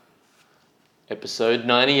Episode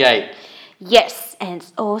 98. Yes, and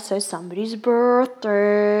it's also somebody's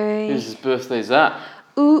birthday. Whose birthday is that?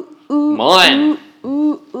 Ooh, Mine.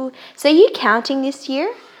 Ooh. So are you counting this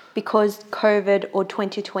year? Because COVID or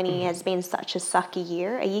 2020 has been such a sucky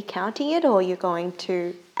year. Are you counting it, or are you going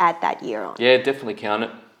to add that year on? Yeah, definitely count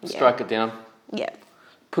it. Strike it down. Yeah.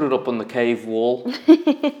 Put it up on the cave wall.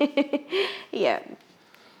 Yeah.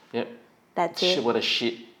 Yep. That's it. What a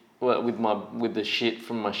shit. With the shit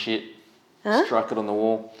from my shit. Huh? Strike it on the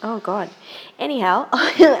wall. Oh, God. Anyhow,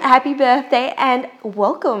 happy birthday and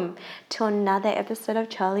welcome to another episode of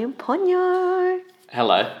Charlie and Ponyo.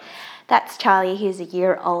 Hello. That's Charlie, he's a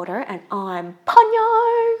year older, and I'm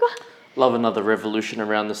Ponyo. Love another revolution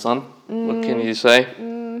around the sun. What can you say?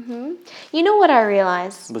 You know what I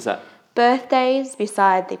realised? What's that? Birthdays,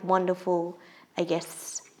 beside the wonderful, I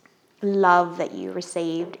guess, love that you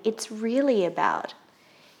received, it's really about...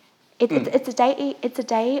 It's a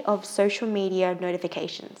day of social media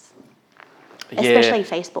notifications. Especially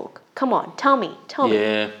Facebook. Come on, tell me.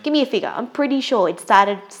 Yeah. Give me a figure. I'm pretty sure it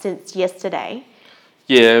started since yesterday.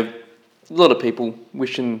 Yeah, a lot of people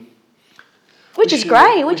wishing... Which is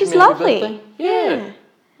great, which is me happy lovely. birthday. Yeah.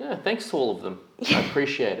 Yeah, thanks to all of them. I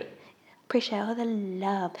appreciate it. Appreciate all the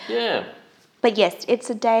love. Yeah. But yes, it's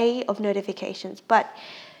a day of notifications. But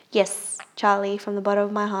yes, Charlie, from the bottom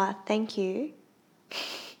of my heart, thank you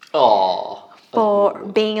Oh. for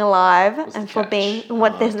being alive and the for catch? being...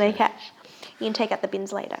 There's no catch. You can take out the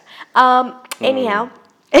bins later. Anyhow,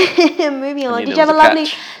 moving on. knew Did you there have a was a lovely...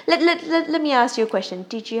 catch. Let me ask you a question.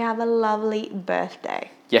 Did you have a lovely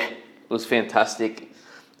birthday? Yeah, it was fantastic.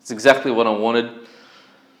 It's exactly what I wanted.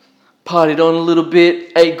 Partied on a little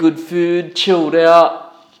bit, ate good food, chilled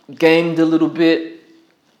out, gamed a little bit.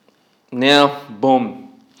 Now,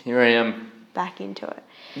 boom, here I am. Back into it.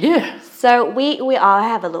 Yeah. So I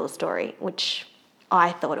have a little story, which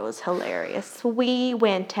I thought it was hilarious. We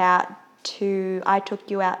went out I took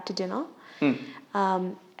you out to dinner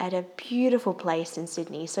at a beautiful place in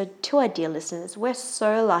Sydney. So to our dear listeners, we're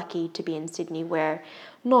so lucky to be in Sydney where,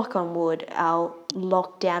 knock on wood, our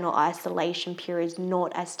lockdown or isolation period is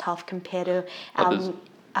not as tough compared to our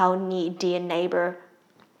dear neighbour,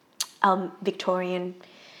 Victorian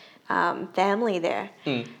family there.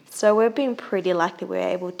 So we've been pretty lucky we're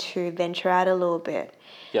able to venture out a little bit.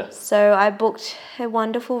 Yes. So I booked a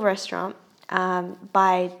wonderful restaurant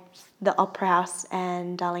by the Opera House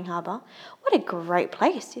and Darling Harbour. What a great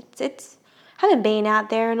place. It's haven't been out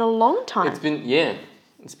there in a long time. It's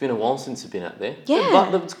been a while since I've been out there.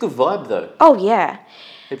 Yeah. It's a good vibe though. Oh, yeah.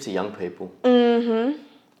 Heaps of young people. Oh,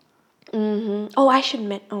 I should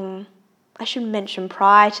mention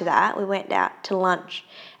prior to that, we went out to lunch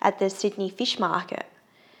at the Sydney Fish Market.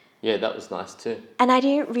 Yeah, that was nice too. And I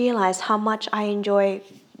didn't realise how much I enjoy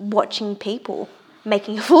watching people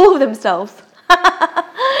making a fool of themselves.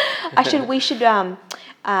 We should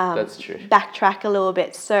That's true. backtrack a little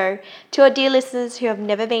bit. So to our dear listeners who have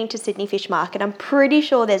never been to Sydney Fish Market, I'm pretty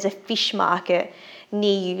sure there's a fish market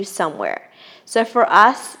near you somewhere. So for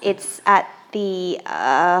us, it's at the,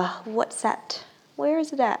 what's that? Where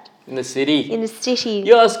is it at? In the city. In the city.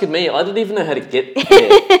 You're asking me. I didn't even know how to get there.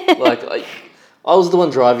 I was the one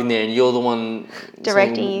driving there, and you're the one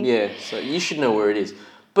Directing you. Yeah, so you should know where it is.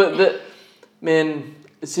 But man,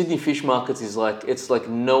 Sydney Fish Markets is it's like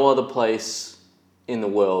no other place in the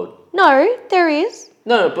world. No, there is.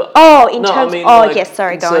 No, but Yes,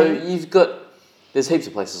 sorry, go on. So there's heaps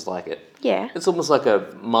of places like it. Yeah. It's almost like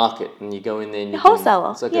a market, and you go in there and you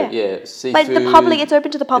Wholesaler, it's like yeah. seafood. But the public, it's open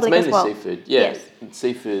to the public it's as well. mainly seafood. Yeah, Yes. it's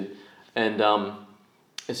seafood, and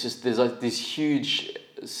it's just there's like this huge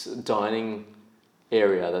dining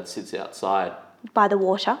area that sits outside. By the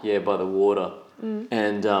water. Yeah, by the water,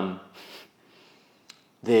 and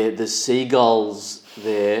the seagulls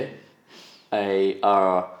there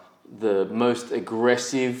are the most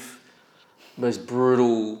aggressive, most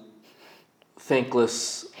brutal,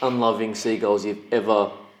 thankless, unloving seagulls you've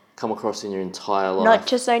ever come across in your entire life. Not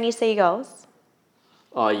just only seagulls.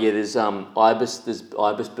 Oh yeah, there's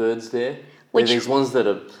ibis birds there. Which- There's ones that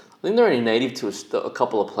are, I think they're only native to a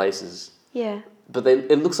couple of places. Yeah. But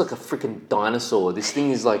it looks like a freaking dinosaur. This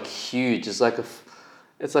thing is like huge. It's like a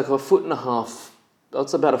foot and a half.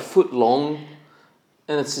 It's about a foot long,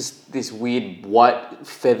 and it's just this weird white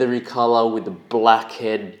feathery color with the black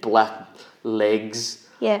head, black legs,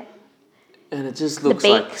 Yeah. and it just looks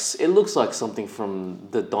like something from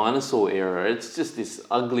the dinosaur era. It's just this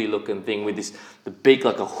ugly looking thing with the beak,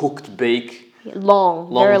 like a hooked beak,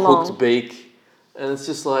 Long, very long. hooked beak, and it's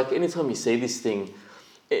just like anytime you see this thing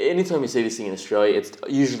in Australia, it's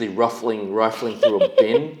usually rifling through a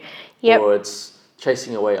bin, Yep. or it's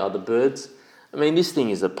chasing away other birds. I mean, this thing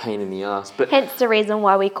is a pain in the ass, but Hence the reason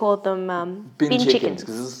why we call them bin chickens, chickens.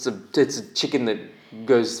 because it's a chicken that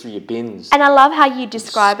goes through your bins. And I love how you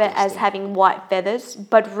describe it as Disgusting. having white feathers,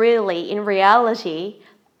 but really, in reality,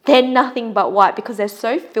 they're nothing but white because they're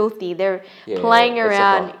so filthy. They're playing it's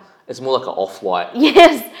around. It's more like an off-white.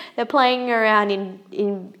 Yes, they're playing around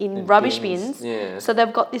in rubbish bins. Yeah. So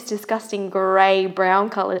they've got this disgusting grey brown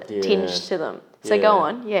colour tinge to them. So go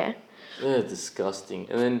on, yeah. They're disgusting.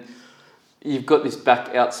 And then you've got this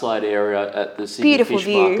back outside area at the Sydney Beautiful Fish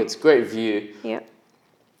view. Market. It's a great view. Yeah.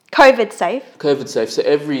 COVID safe. COVID safe. So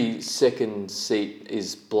every second seat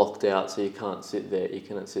is blocked out, so you can't sit there. You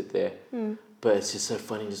cannot sit there. But it's just so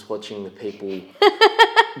funny just watching the people.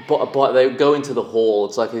 But they go into the hall.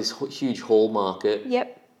 It's like this huge hall market.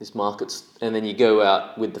 Yep. This market's, and then you go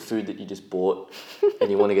out with the food that you just bought, and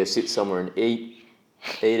you want to go sit somewhere and eat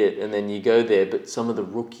it, and then you go there. But some of the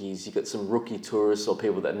rookies, you got some rookie tourists or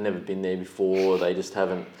people that have never been there before. They just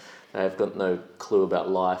haven't. They've got no clue about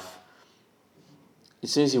life.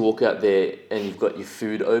 As soon as you walk out there and you've got your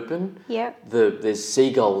food open, Yep. there's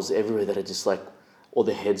seagulls everywhere that are just like, all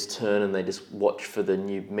their heads turn and they just watch for the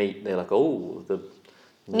new meat. They're like, oh, the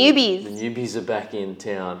Newbies. newbies are back in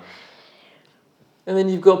town. And then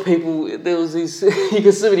you've got people, you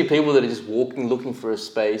got so many people that are just walking, looking for a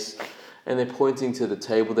space, and they're pointing to the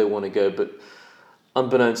table they want to go, but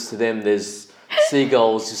unbeknownst to them, there's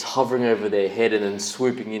seagulls just hovering over their head and then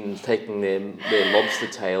swooping in and taking their lobster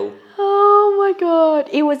tail. Oh my god,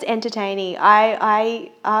 it was entertaining.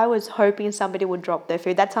 I was hoping somebody would drop their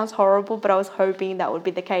food. That sounds horrible, but I was hoping that would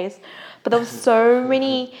be the case. But there was so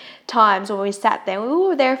many times when we sat there, we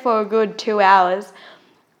were there for a good 2 hours,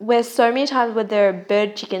 where so many times where their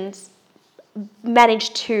bird chickens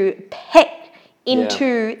managed to peck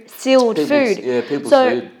into sealed food. Yeah, people's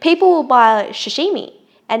so food. people will buy sashimi,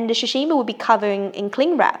 and the sashimi will be covered in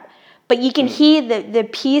cling wrap. But you can hear the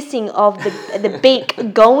piercing of the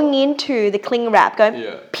beak going into the cling wrap,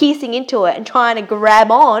 piercing into it and trying to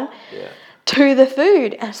grab on to the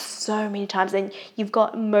food. And so many times, and you've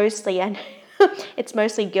got mostly, and it's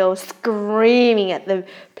mostly girls screaming at the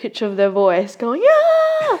pitch of their voice, going,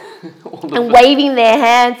 yeah, and waving their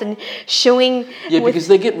hands and shooing. Yeah, because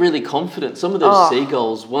they get really confident. Some of those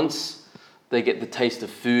seagulls, once they get the taste of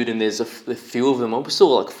food and there's a few of them. I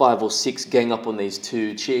saw like 5 or 6 gang up on these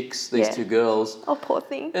two chicks, these two girls. Oh, poor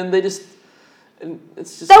thing. And it's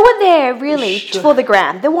just... They were there really for the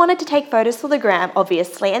gram. They wanted to take photos for the gram,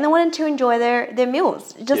 obviously, and they wanted to enjoy their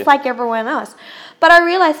meals, just like everyone else. But I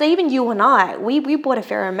realised that even you and I, we bought a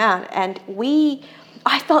fair amount, and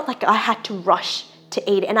I felt like I had to rush to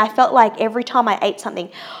eat it. And I felt like every time I ate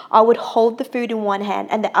something, I would hold the food in one hand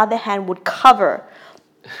and the other hand would cover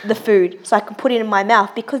the food so I could put it in my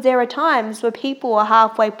mouth, because there are times where people are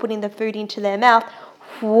halfway putting the food into their mouth.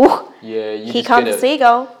 Whoo, here comes a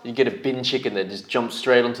seagull. You get a bin chicken that just jumps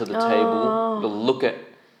straight onto the table. It'll look at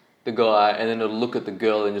the guy and then it'll look at the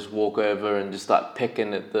girl and just walk over and just start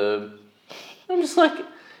pecking at the... I'm just like...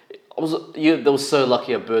 They were so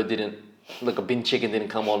lucky a bin chicken didn't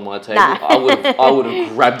come on my table. Nah. I would have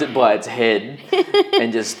grabbed it by its head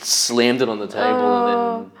and just slammed it on the table and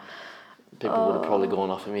then... People would have probably gone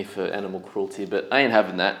off of me for animal cruelty, but I ain't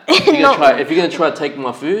having that. If you're gonna try to take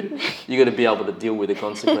my food, you got to be able to deal with the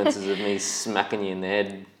consequences of me smacking you in the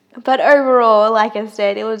head. But overall, like I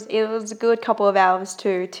said, it was a good couple of hours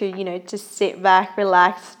to just sit back,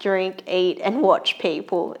 relax, drink, eat, and watch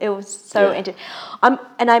people. It was so entertaining.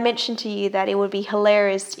 And I mentioned to you that it would be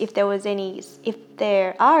hilarious if there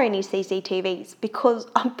are any CCTVs, because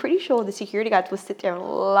I'm pretty sure the security guards will sit there and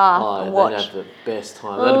laugh and watch. They'd have the best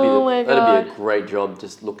time. God. That'd be a great job,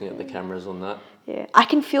 just looking at the cameras on that. Yeah,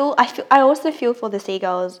 I also feel for the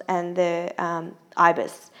seagulls and the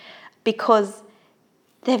ibis, because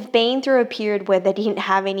they've been through a period where they didn't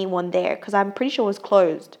have anyone there, because I'm pretty sure it was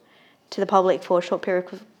closed to the public for a short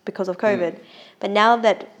period because of COVID. But now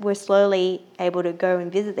that we're slowly able to go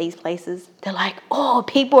and visit these places, they're like, oh,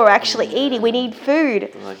 people are actually eating. We need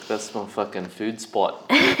food. Like, that's my fucking food spot.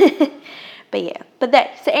 So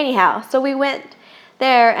anyhow, so we went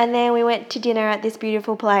there and then we went to dinner at this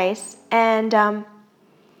beautiful place, and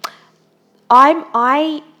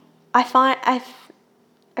I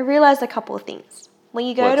realized a couple of things. When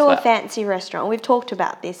you go to a fancy restaurant, we've talked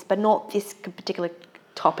about this, but not this particular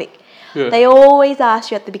topic. Yeah. They always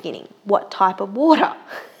ask you at the beginning, what type of water?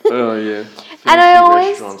 Oh, yeah. And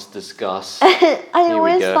restaurants discuss. I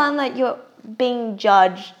always find that you're being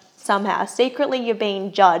judged somehow. Secretly, you're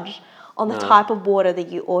being judged on the type of water that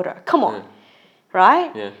you order. Come on.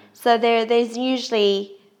 Right? Yeah. So there's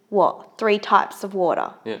usually, 3 types of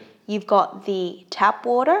water. Yeah. You've got the tap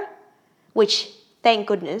water, which thank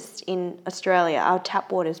goodness, in Australia, our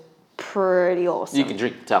tap water is pretty awesome. You can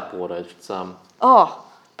drink tap water. It's Oh,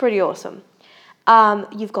 pretty awesome.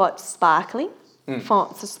 You've got sparkling,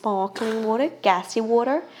 fancy sparkling water, gassy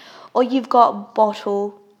water, or you've got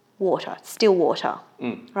bottled water, still water,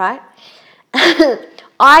 right?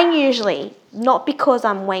 I usually, not because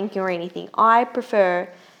I'm wanky or anything, I prefer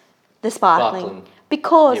the sparkling.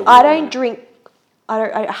 Because Yeah, I we all don't know. drink,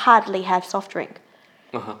 I hardly have soft drink.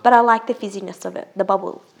 Uh-huh. But I like the fizziness of it, the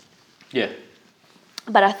bubble. Yeah.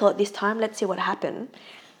 But I thought this time, let's see what happened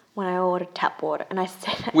when I ordered tap water. And I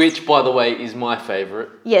said, Which, by the way, is my favourite.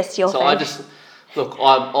 yes, your So favourite.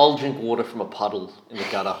 I'll drink water from a puddle in the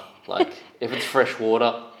gutter. Like, if it's fresh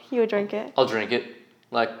water, You would drink it. I'll drink it.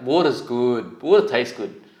 Like, water's good. Water tastes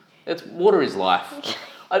good. Water is life.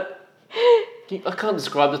 I can't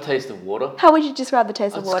describe the taste of water. How would you describe the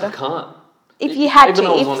taste of I water? can't. If you had Even to,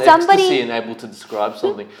 I was if on somebody- ecstasy and able to describe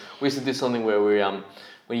something. We used to do something where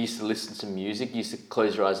we used to listen to music. You used to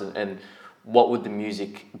close your eyes and what would the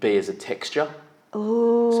music be as a texture?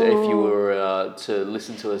 Ooh. So if you were to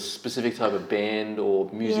listen to a specific type of band or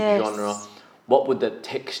music Yes. genre, what would that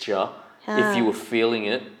texture, if you were feeling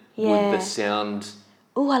it, would Yeah. the sound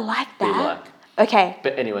Ooh, I like be that. like? Okay,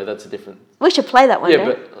 But anyway, that's a different. we should play that one Yeah, day.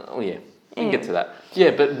 but we can get to that.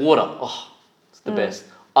 Yeah, but water, it's the best.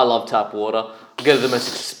 I love tap water. I go to the most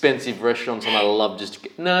expensive restaurants and I love just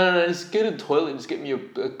just get a toilet. Just get me a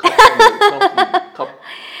cup, cup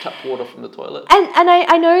tap water from the toilet. And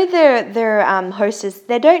I know their hostess,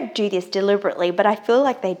 they don't do this deliberately, but I feel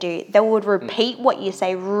like they do. They would repeat what you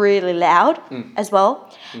say really loud as well.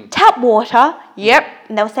 Tap water, yep.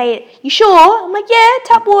 And they'll say, you sure? I'm like, yeah,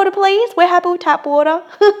 tap water please. We're happy with tap water.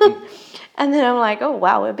 And then I'm like, oh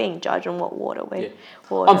wow, we're being judged on what water we're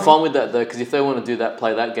ordering. I'm fine with that though, because if they want to do that,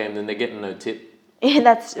 play that game, then they're getting no tip. Yeah,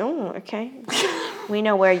 that's, okay. We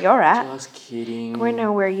know where you're at. Just kidding. We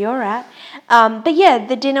know where you're at. But yeah,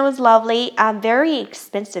 the dinner was lovely. Very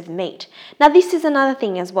expensive meat. Now this is another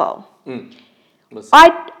thing as well.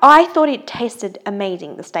 I thought it tasted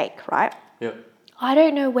amazing, the steak, right? Yeah. I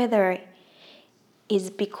don't know whether it's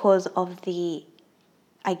because of the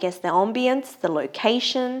ambience, the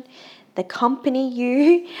location, the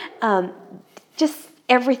company just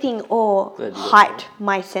everything all Glad you got hyped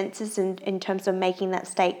my senses in terms of making that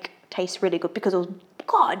steak taste really good because it was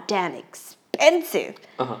goddamn expensive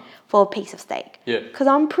for a piece of steak. Yeah. Because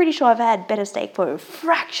I'm pretty sure I've had better steak for a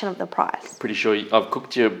fraction of the price. Pretty sure I've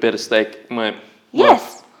cooked you a better steak, mate.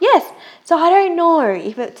 Yes. So I don't know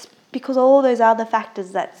if it's because all those other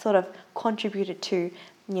factors that sort of contributed to,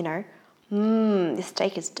 this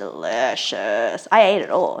steak is delicious. I ate it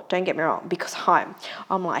all, don't get me wrong, because I'm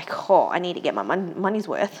like, I need to get my money's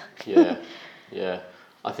worth. Yeah.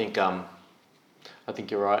 I think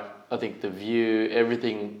you're right. I think the view,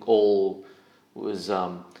 everything all was,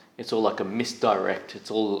 it's all like a misdirect. It's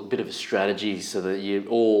all a bit of a strategy so that you're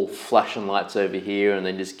all flashing lights over here and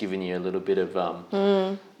then just giving you a little bit of,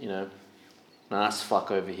 nice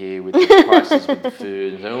fuck over here with the prices with the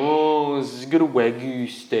food. And saying, this is good a Wagyu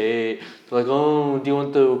steak. They're like, do you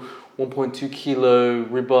want the 1.2 kilo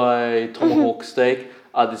ribeye tomahawk steak?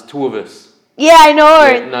 There's two of us. Yeah, I know.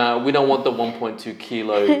 Yeah, no, we don't want the 1.2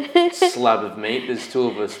 kilo slab of meat. There's two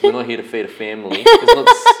of us. We're not here to feed a family.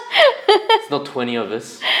 It's not 20 of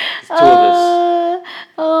us. It's two of us.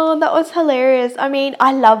 Oh, that was hilarious. I mean,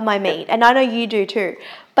 I love my meat, and I know you do too.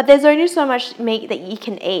 But there's only so much meat that you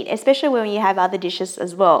can eat, especially when you have other dishes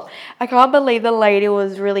as well. I can't believe the lady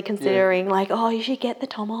was really considering, you should get the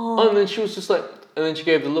tomahawk. And then she was just like, and then she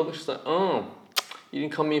gave the look. She's like, you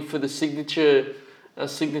didn't come here for the signature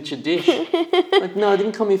dish. Like, no, I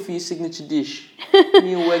didn't come here for your signature dish. Give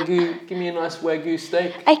me a nice Wagyu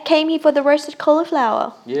steak. I came here for the roasted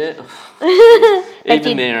cauliflower. Yeah. They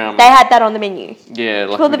had that on the menu. Yeah,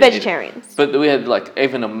 like for the we did. vegetarians. But we had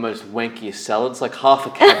even the most wankiest salads, like half a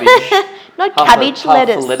cabbage. Not half cabbage,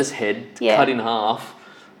 lettuce. Half a lettuce head Yeah. cut in half.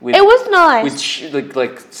 With, It was nice. With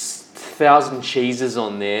like 1,000 cheeses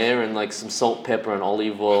on there and like some salt, pepper, and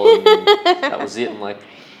olive oil, and that was it. And like,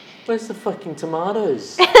 where's the fucking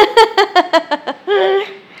tomatoes?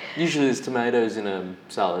 Usually there's tomatoes in a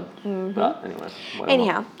salad, but anyway. whatever.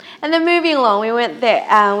 Anyhow, and then moving along, we went there.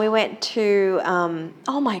 We went to,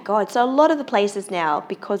 oh my God. So a lot of the places now,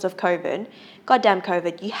 because of COVID, goddamn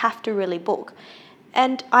COVID, you have to really book.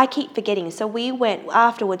 And I keep forgetting. So we went,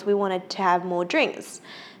 afterwards, we wanted to have more drinks.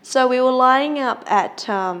 So we were lining up at,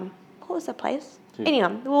 what was the place?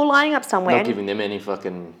 Anyway, we were lining up somewhere. Not giving them any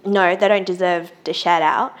fucking... No, they don't deserve the shout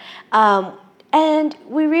out. And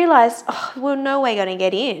we realised we're no way going to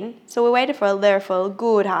get in. So we waited there for a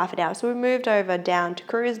good half an hour. So we moved over down to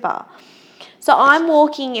Cruise Bar. So I'm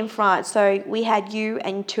walking in front. So we had you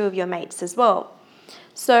and two of your mates as well.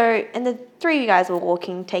 So, and the three of you guys were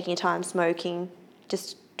walking, taking your time, smoking,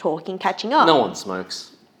 just talking, catching up. No one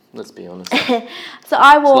smokes. Let's be honest. So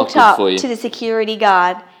I walked good up for you. to the security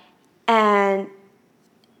guard, and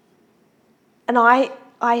I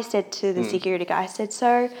said to the security guy, I said,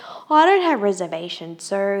 so I don't have reservations,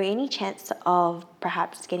 so any chance of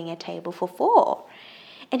perhaps getting a table for 4?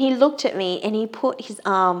 And he looked at me and he put his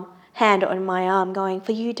hand on my arm going,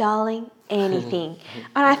 for you, darling, anything.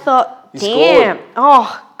 And I thought, damn, scored.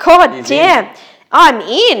 oh, God He's damn, in. I'm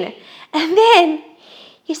in. And then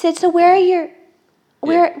he said, so where are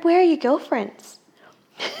your girlfriends?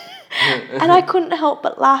 And I couldn't help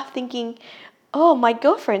but laugh, thinking, oh, my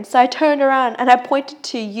girlfriend. So I turned around and I pointed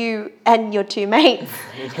to you and your two mates.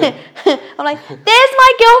 I'm like, there's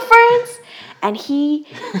my girlfriends. And he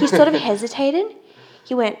sort of hesitated.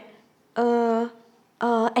 He went, and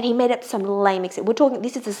he made up some lame excuse. We're talking,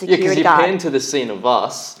 this is a Yeah, because security you guard. pan to the scene of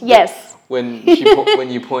us. Yes. When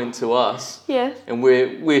you point to us. Yeah. And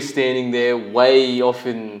we're standing there way off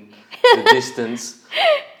in the distance.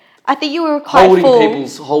 I think you were quite full.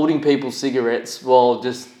 Holding people's cigarettes while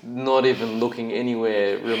just not even looking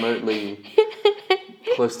anywhere remotely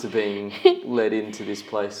close to being led into this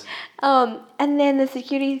place. And then the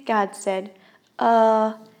security guard said,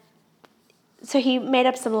 so he made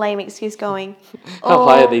up some lame excuse going, How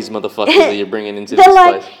high are these motherfuckers that you're bringing into this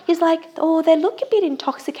place? He's like, oh, they look a bit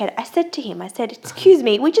intoxicated. I said to him, excuse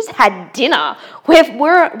me, we just had dinner.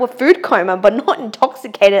 We're food coma, but not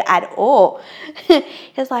intoxicated at all.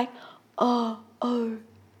 He's like, oh,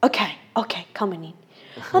 okay, coming in.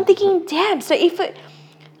 I'm thinking, damn, so if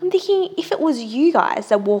it was you guys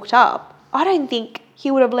that walked up, I don't think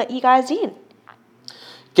he would have let you guys in.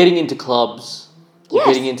 Getting into clubs, or Yes.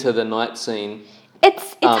 getting into the night scene.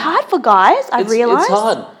 It's hard for guys, I realised. It's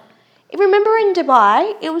hard. Remember in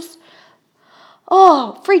Dubai, it was,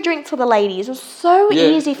 free drinks for the ladies. It was so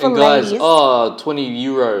easy for and guys, ladies. 20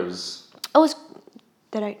 euros.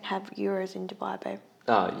 They don't have euros in Dubai, babe.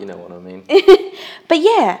 You know what I mean.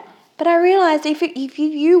 But I realised if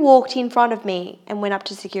you walked in front of me and went up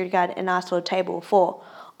to security guard and asked for a table of 4,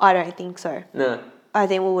 I don't think so. No. I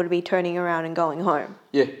think we would be turning around and going home.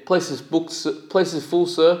 Yeah, place is full,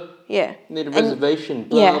 sir. Yeah. Need a reservation,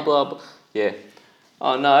 blah, blah. Yeah.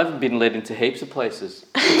 Oh, no, I haven't been led into heaps of places.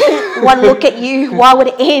 One look at you, why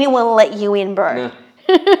would anyone let you in, bro?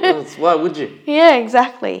 No. Why would you? Yeah,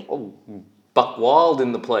 exactly. Oh, buck wild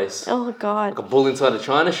in the place. Oh, God. Like a bull inside a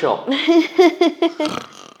china shop.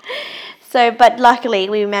 So, but luckily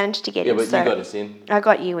we managed to get in. Yeah, but So you got us in. I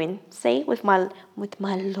got you in. See, with my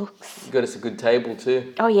looks. You got us a good table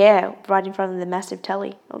too. Oh yeah, right in front of the massive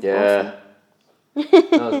telly. That was Yeah. awesome.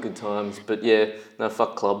 That was good times. But yeah, no,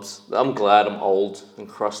 fuck clubs. I'm glad I'm old and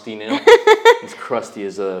crusty now. As crusty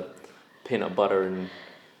as a peanut butter and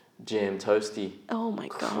jam toasty Oh my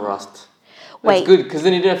god. crust. Wait. It's good because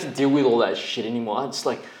then you don't have to deal with all that shit anymore.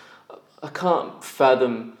 I can't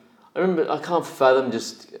fathom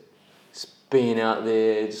just being out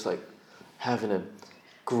there, just like having to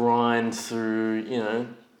grind through,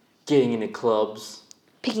 getting into clubs.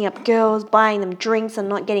 Picking up girls, buying them drinks and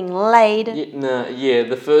not getting laid. Yeah,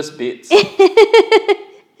 the first bits. But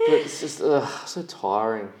it's just so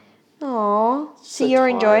tiring. Aww. So So you're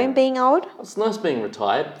tiring. enjoying being old? It's nice being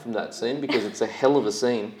retired from that scene because it's a hell of a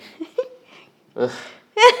scene. Ugh.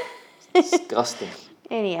 It's disgusting.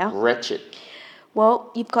 Anyhow. Wretched.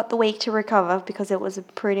 Well, you've got the week to recover because it was a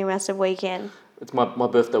pretty massive weekend. It's my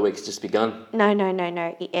birthday week's just begun. No.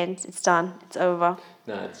 It ends. It's done. It's over.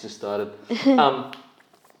 No, it's just started.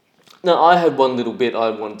 No, I had one little bit I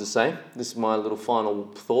wanted to say. This is my little final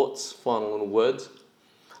thoughts, final little words.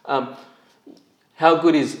 How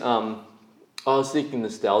good is... I was thinking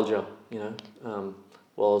nostalgia, while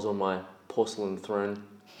I was on my porcelain throne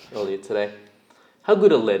earlier today. How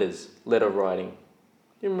good are letter writing?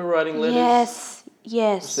 You remember writing letters?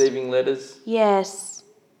 Yes. Receiving letters? Yes.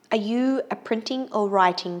 Are you a printing or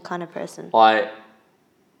writing kind of person?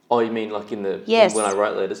 You mean like Yes. when I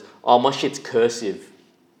write letters? Oh, my shit's cursive.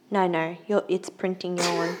 No. It's printing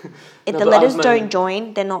your one. If No, the but letters I've don't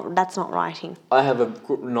join, that's not writing. I have a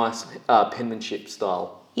nice penmanship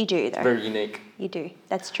style. You do though. Very unique. You do.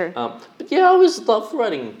 That's true. But yeah, I always loved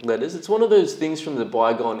writing letters. It's one of those things from the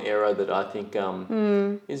bygone era that I think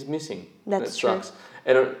is missing. That's it true. sucks.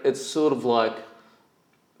 And it's sort of like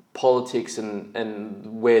politics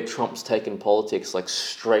and where Trump's taken politics like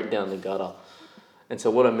straight down the gutter. And so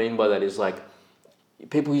what I mean by that is like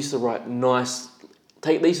people used to write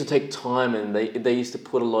they used to take time and they used to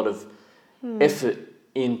put a lot of effort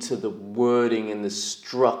into the wording and the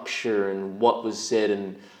structure and what was said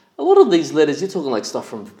and a lot of these letters, you're talking like stuff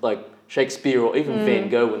from like Shakespeare or even Van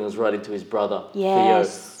Gogh when he was writing to his brother, Theo.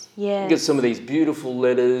 Yes. You get some of these beautiful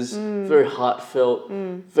letters, very heartfelt,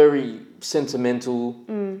 very sentimental,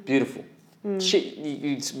 beautiful. Shit,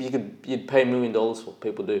 you'd pay $1 million for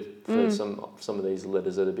people do for some of these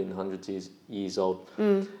letters that have been hundreds of years old.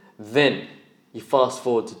 Then you fast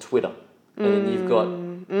forward to Twitter, and then you've got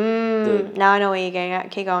Now I know where you're going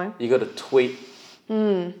at. Keep going. you got a tweet,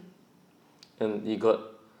 and you got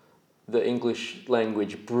the English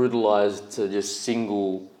language brutalized to just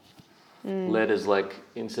single letters. Like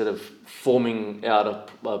instead of forming out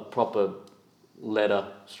a proper letter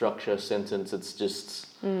structure sentence, it's just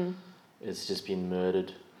been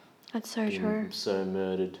murdered. That's so true. So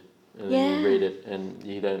murdered, and then you read it, and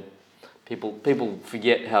you don't. People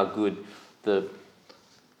forget how good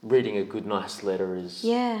reading a good nice letter is.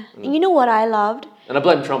 Yeah, and you know what I loved? And I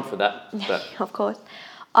blame Trump for that. But Of course.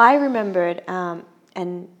 I remembered,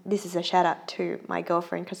 and this is a shout out to my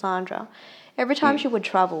girlfriend Cassandra. Every time she would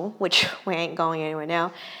travel, which we ain't going anywhere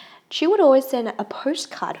now, she would always send a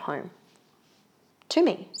postcard home to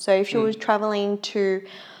me. So if she was traveling to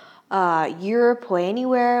Europe or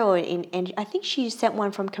anywhere, and I think she sent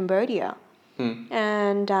one from Cambodia.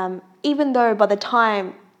 And even though by the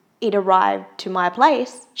time it arrived to my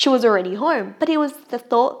place, she was already home, but it was the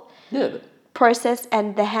thought process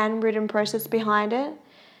and the handwritten process behind it,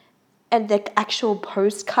 and the actual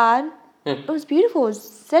postcard. It was beautiful. It was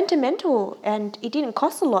sentimental, and it didn't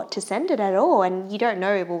cost a lot to send it at all. And you don't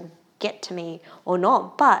know it will get to me or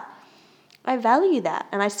not, but I value that,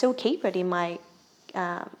 and I still keep it in my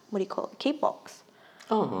keep box.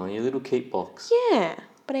 oh, your little keep box. Yeah,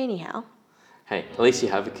 but anyhow. Hey, at least you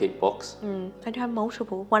have a keep box. I do have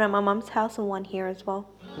multiple. One at my mum's house and one here as well.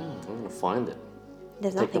 I'm gonna find it.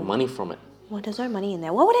 There's Take the nothing. money from it. Well, there's no money in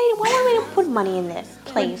there. Why would I put money in there?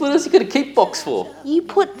 Please. What else you got a keep box for? You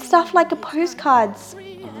put stuff like a postcards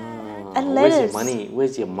and letters.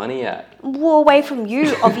 Where's your money at? Well, away from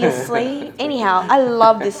you, obviously. Anyhow, I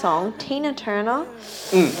love this song. Tina Turner.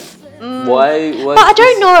 Why? But I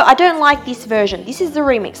don't know. I don't like this version. This is the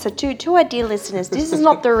remix. So to our dear listeners, this is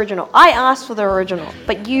not the original. I asked for the original,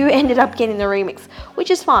 but you ended up getting the remix,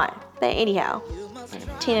 which is fine. But anyhow,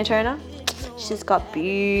 Tina Turner, she's got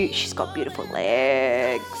beautiful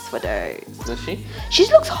legs for those. Does she? She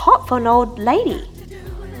looks hot for an old lady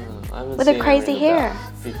I haven't with seen her her crazy in hair.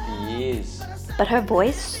 about 50 years. But her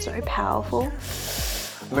voice so powerful.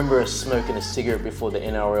 I remember her smoking a cigarette before the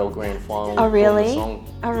NRL Grand Final. Oh really? The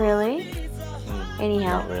song. Oh really?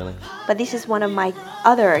 Anyhow. Not really. But this is one of my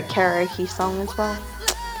other karaoke songs as well.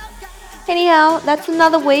 Anyhow, that's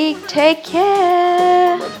another week. Take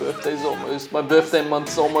care. My birthday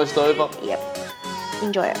month's almost over. Yep.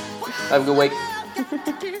 Enjoy it. Have a good week.